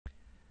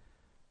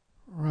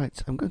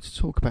Right, I'm going to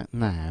talk about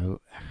now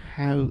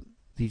how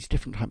these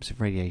different types of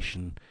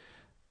radiation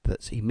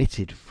that's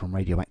emitted from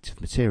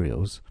radioactive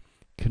materials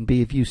can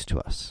be of use to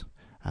us.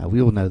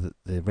 We all know that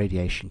the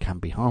radiation can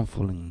be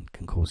harmful and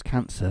can cause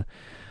cancer,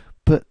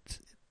 but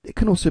it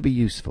can also be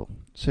useful.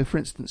 So for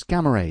instance,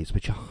 gamma rays,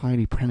 which are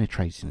highly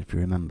penetrating, if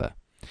you remember,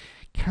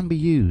 can be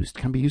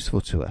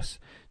useful to us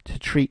to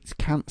treat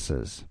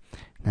cancers.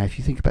 Now if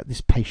you think about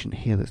this patient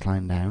here that's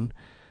lying down,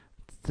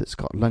 that's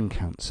got lung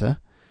cancer,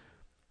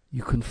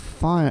 you can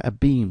fire a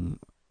beam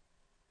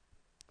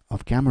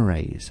of gamma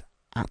rays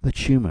at the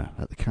tumour,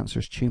 at the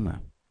cancerous tumour.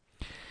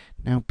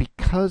 Now,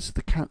 because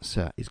the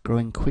cancer is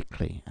growing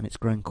quickly, and it's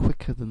growing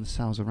quicker than the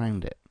cells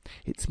around it,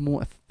 it's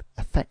more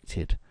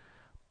affected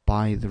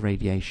by the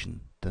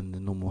radiation than the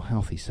normal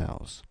healthy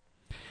cells.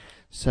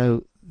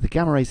 So the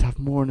gamma rays have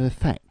more an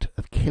effect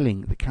of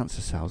killing the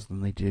cancer cells than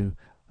they do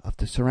of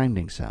the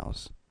surrounding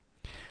cells.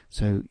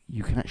 So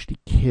you can actually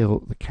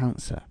kill the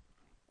cancer.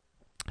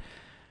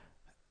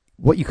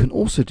 What you can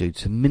also do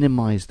to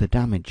minimize the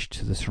damage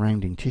to the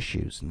surrounding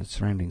tissues and the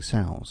surrounding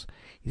cells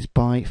is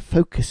by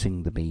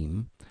focusing the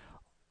beam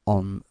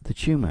on the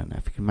tumour. Now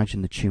if you can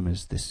imagine the tumour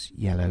as this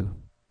yellow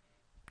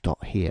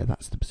dot here,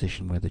 that's the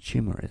position where the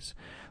tumour is.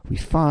 We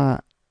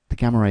fire the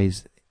gamma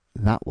rays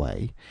that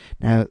way.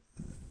 Now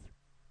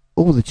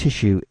all the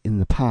tissue in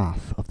the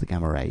path of the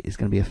gamma ray is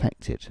going to be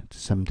affected to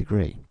some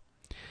degree.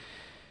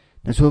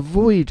 Now to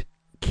avoid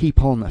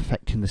keep on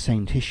affecting the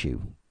same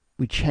tissue,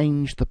 we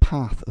change the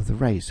path of the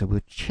ray. So we'll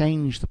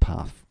change the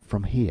path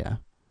from here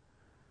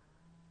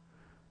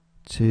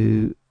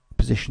to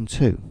position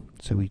 2.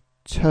 So we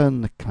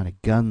turn the kind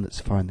of gun that's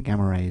firing the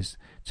gamma rays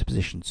to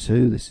position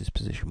 2. This is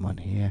position 1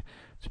 here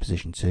to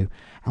position 2.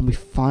 And we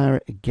fire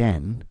it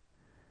again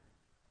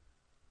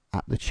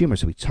at the tumour.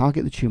 So we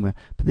target the tumour,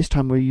 but this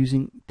time we're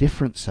using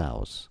different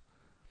cells.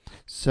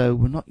 So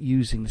we're not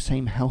using the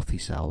same healthy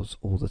cells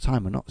all the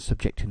time. We're not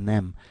subjecting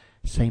them,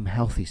 same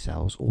healthy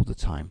cells all the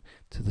time,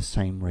 to the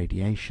same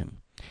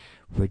radiation.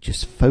 We're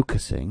just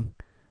focusing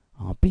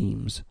our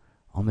beams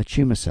on the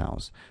tumour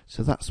cells.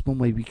 So that's one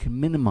way we can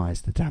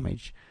minimise the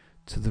damage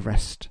to the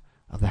rest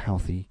of the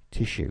healthy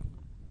tissue.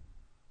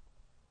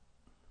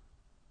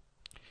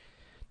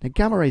 Now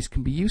gamma rays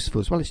can be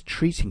useful as well as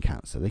treating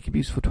cancer. They can be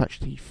useful to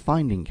actually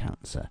finding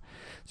cancer.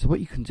 So what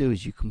you can do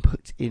is you can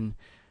put in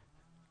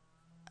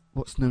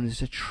what's known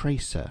as a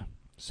tracer.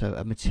 So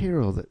a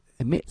material that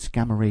emits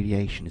gamma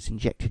radiation is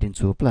injected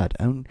into the blood,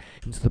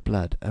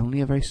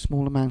 only a very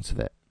small amount of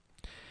it.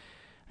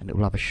 And it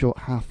will have a short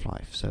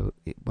half-life, so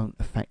it won't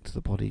affect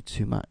the body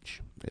too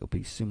much. It will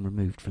be soon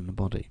removed from the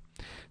body.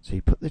 So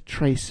you put the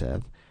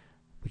tracer,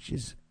 which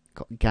has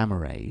got gamma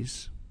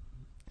rays,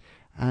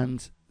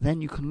 and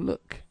then you can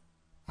look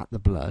at the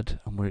blood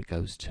and where it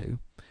goes to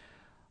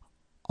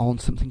on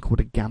something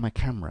called a gamma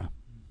camera.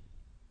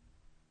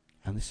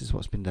 And this is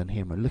what's been done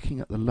here. We're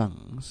looking at the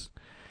lungs.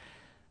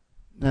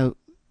 Now,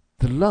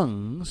 the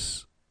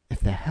lungs, if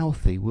they're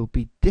healthy, will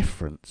be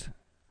different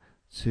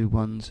to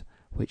ones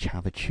which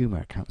have a tumour,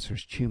 a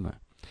cancerous tumour.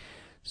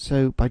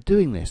 So by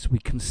doing this, we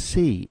can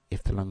see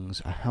if the lungs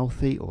are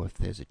healthy or if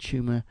there's a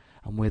tumour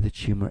and where the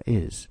tumour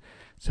is.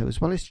 So as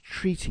well as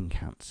treating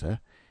cancer,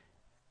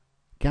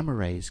 gamma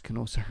rays can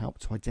also help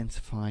to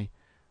identify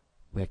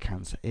where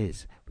cancer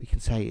is. We can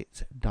say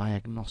it's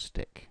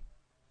diagnostic.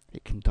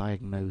 It can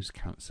diagnose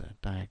cancer,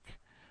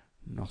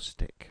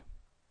 diagnostic.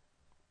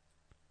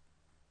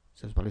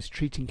 So as well as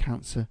treating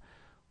cancer,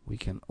 we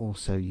can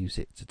also use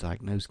it to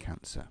diagnose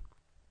cancer.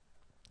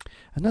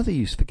 Another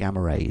use for gamma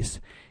rays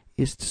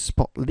is to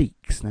spot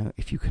leaks. Now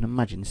if you can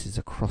imagine, this is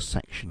a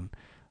cross-section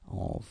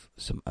of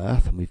some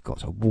earth and we've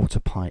got a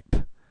water pipe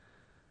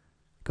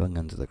going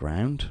under the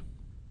ground.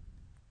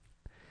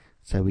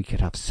 So we could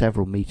have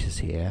several meters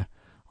here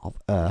of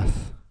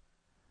earth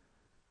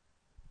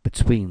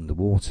between the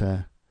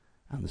water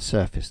and the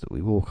surface that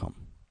we walk on.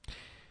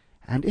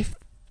 And if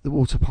the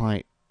water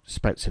pipe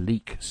spouts a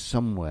leak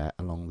somewhere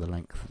along the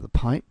length of the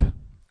pipe,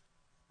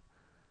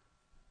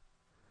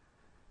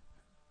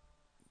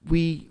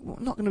 we're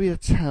not going to be able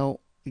to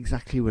tell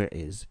exactly where it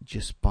is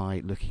just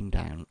by looking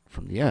down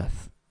from the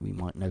earth. We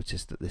might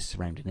notice that this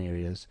surrounding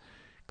area's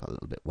got a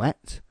little bit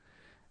wet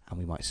and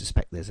we might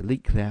suspect there's a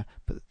leak there,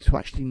 but to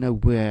actually know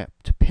where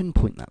to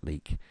pinpoint that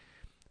leak,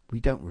 we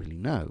don't really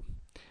know.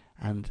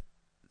 And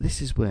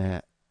this is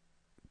where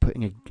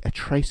putting a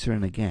tracer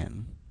in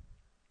again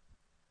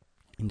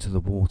into the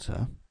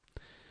water,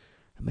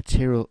 a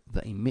material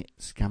that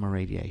emits gamma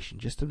radiation,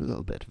 just a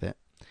little bit of it,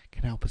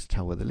 can help us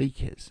tell where the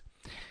leak is,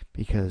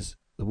 because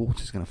the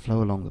water is going to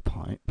flow along the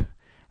pipe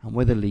and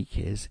where the leak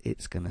is,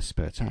 it's going to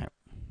spurt out.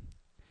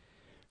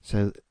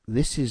 So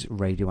this is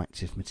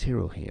radioactive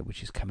material here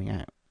which is coming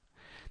out.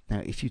 Now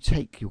if you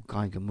take your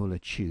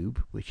Geiger-Müller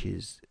tube, which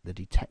is the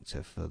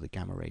detector for the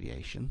gamma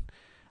radiation,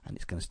 and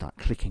it's going to start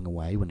clicking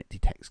away when it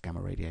detects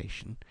gamma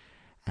radiation,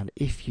 and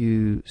if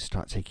you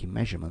start taking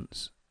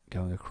measurements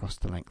going across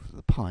the length of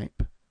the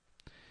pipe,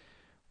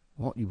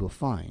 what you will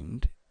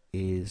find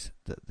is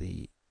that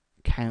the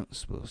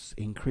counts will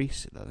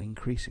increase, they'll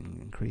increase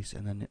and increase,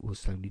 and then it will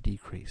slowly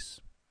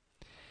decrease.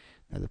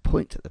 Now the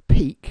point at the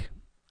peak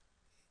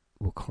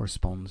will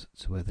correspond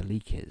to where the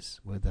leak is.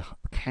 Where the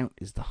count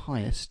is the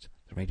highest,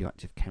 the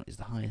radioactive count is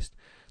the highest,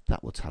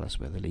 that will tell us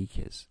where the leak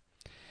is.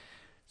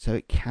 So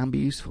it can be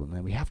useful.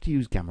 Now we have to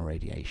use gamma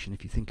radiation,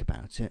 if you think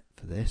about it,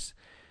 for this,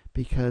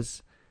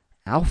 because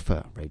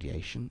alpha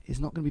radiation is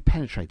not going to be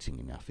penetrating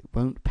enough. It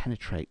won't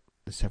penetrate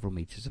the several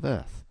meters of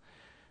Earth.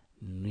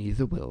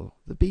 Neither will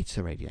the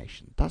beta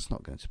radiation. That's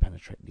not going to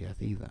penetrate the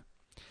Earth either.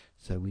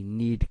 So we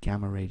need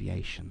gamma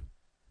radiation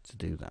to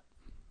do that.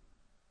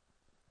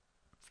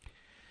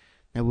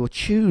 Now we'll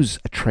choose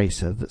a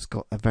tracer that's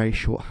got a very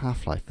short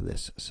half-life for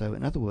this. So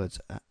in other words,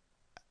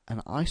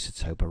 an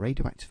isotope, a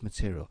radioactive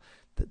material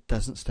that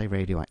doesn't stay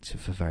radioactive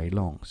for very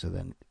long, so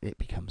then it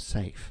becomes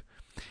safe.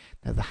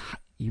 Now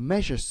you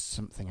measure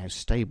something, how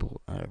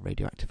stable a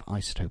radioactive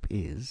isotope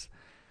is,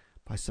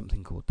 by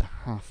something called the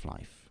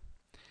half-life.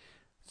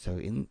 So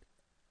in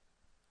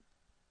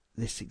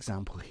this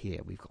example here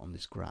we've got on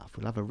this graph,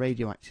 we'll have a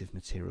radioactive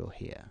material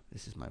here.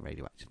 This is my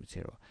radioactive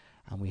material,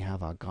 and we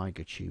have our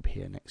Geiger tube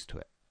here next to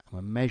it. And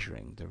we're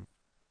measuring the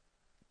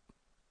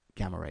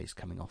gamma rays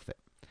coming off it,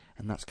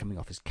 and that's coming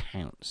off as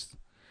counts.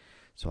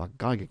 So our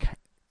Geiger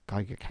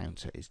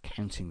counter is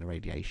counting the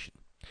radiation.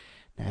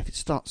 Now if it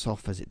starts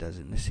off as it does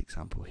in this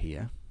example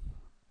here,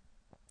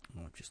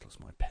 oh, I've just lost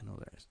my pen, oh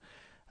there it is,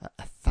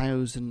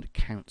 1,000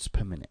 counts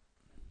per minute.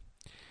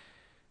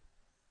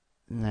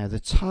 Now the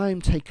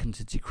time taken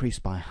to decrease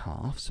by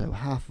half, so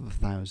half of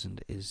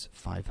 1,000 is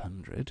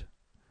 500.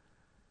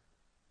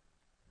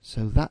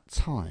 So that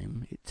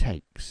time it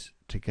takes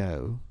to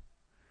go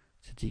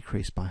to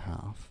decrease by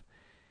half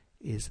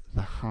is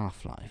the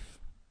half-life,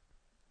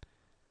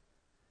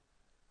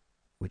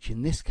 which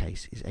in this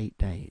case is 8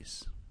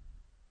 days.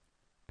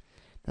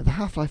 Now the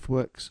half-life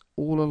works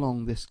all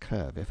along this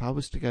curve. If I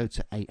was to go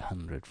to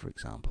 800, for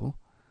example,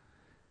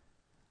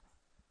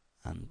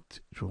 and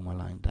draw my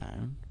line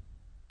down,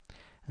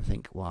 and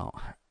think, wow,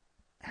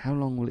 how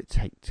long will it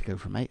take to go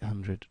from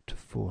 800 to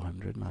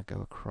 400, and I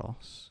go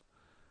across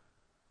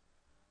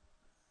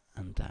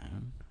and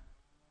down,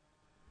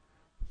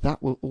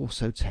 that will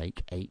also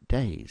take 8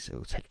 days. It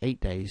will take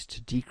 8 days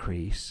to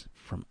decrease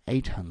from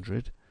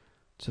 800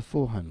 to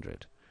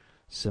 400.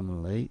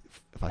 Similarly,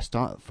 if I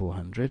start at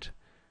 400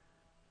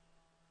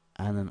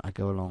 and then I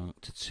go along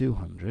to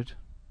 200,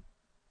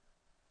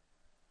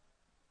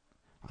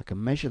 I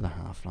can measure the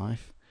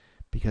half-life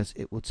because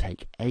it will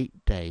take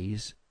 8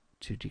 days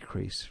to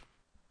decrease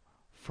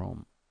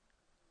from,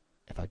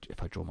 if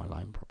I draw my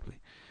line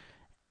properly,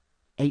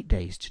 8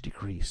 days to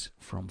decrease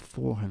from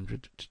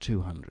 400 to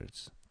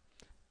 200s.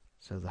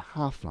 So the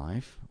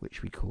half-life,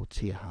 which we call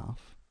T1/2,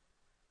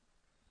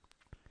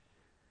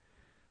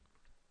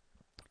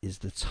 is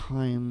the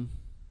time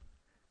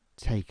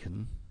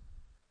taken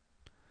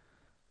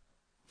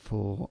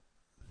for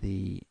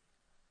the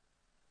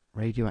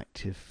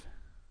radioactive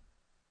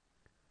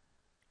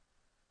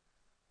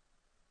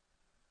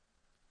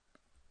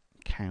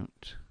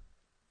count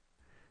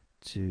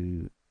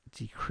to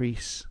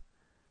decrease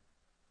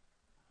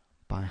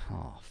by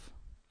half.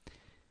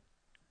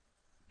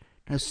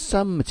 Now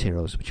some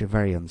materials which are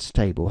very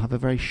unstable have a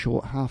very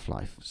short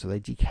half-life, so they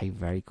decay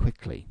very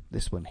quickly.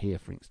 This one here,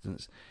 for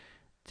instance,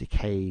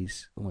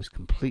 decays almost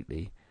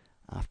completely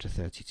after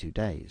 32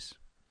 days,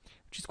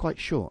 which is quite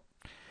short.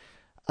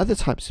 Other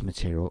types of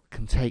material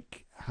can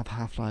have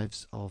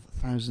half-lives of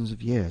thousands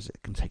of years.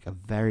 It can take a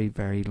very,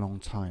 very long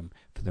time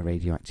for the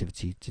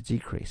radioactivity to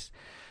decrease.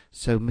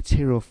 So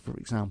material, for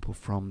example,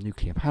 from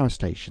nuclear power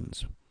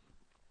stations,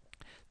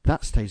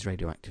 that stays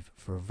radioactive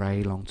for a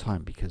very long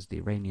time because the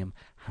uranium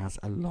has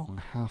a long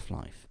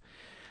half-life.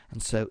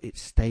 And so it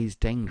stays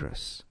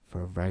dangerous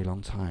for a very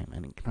long time,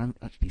 and it can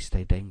actually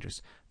stay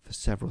dangerous for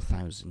several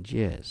thousand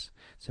years.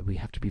 So we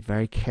have to be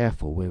very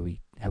careful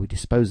how we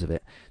dispose of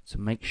it to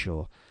make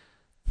sure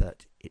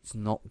that it's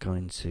not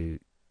going to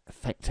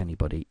affect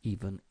anybody,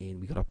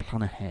 we've got to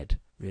plan ahead,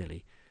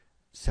 really,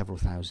 several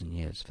thousand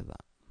years for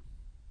that.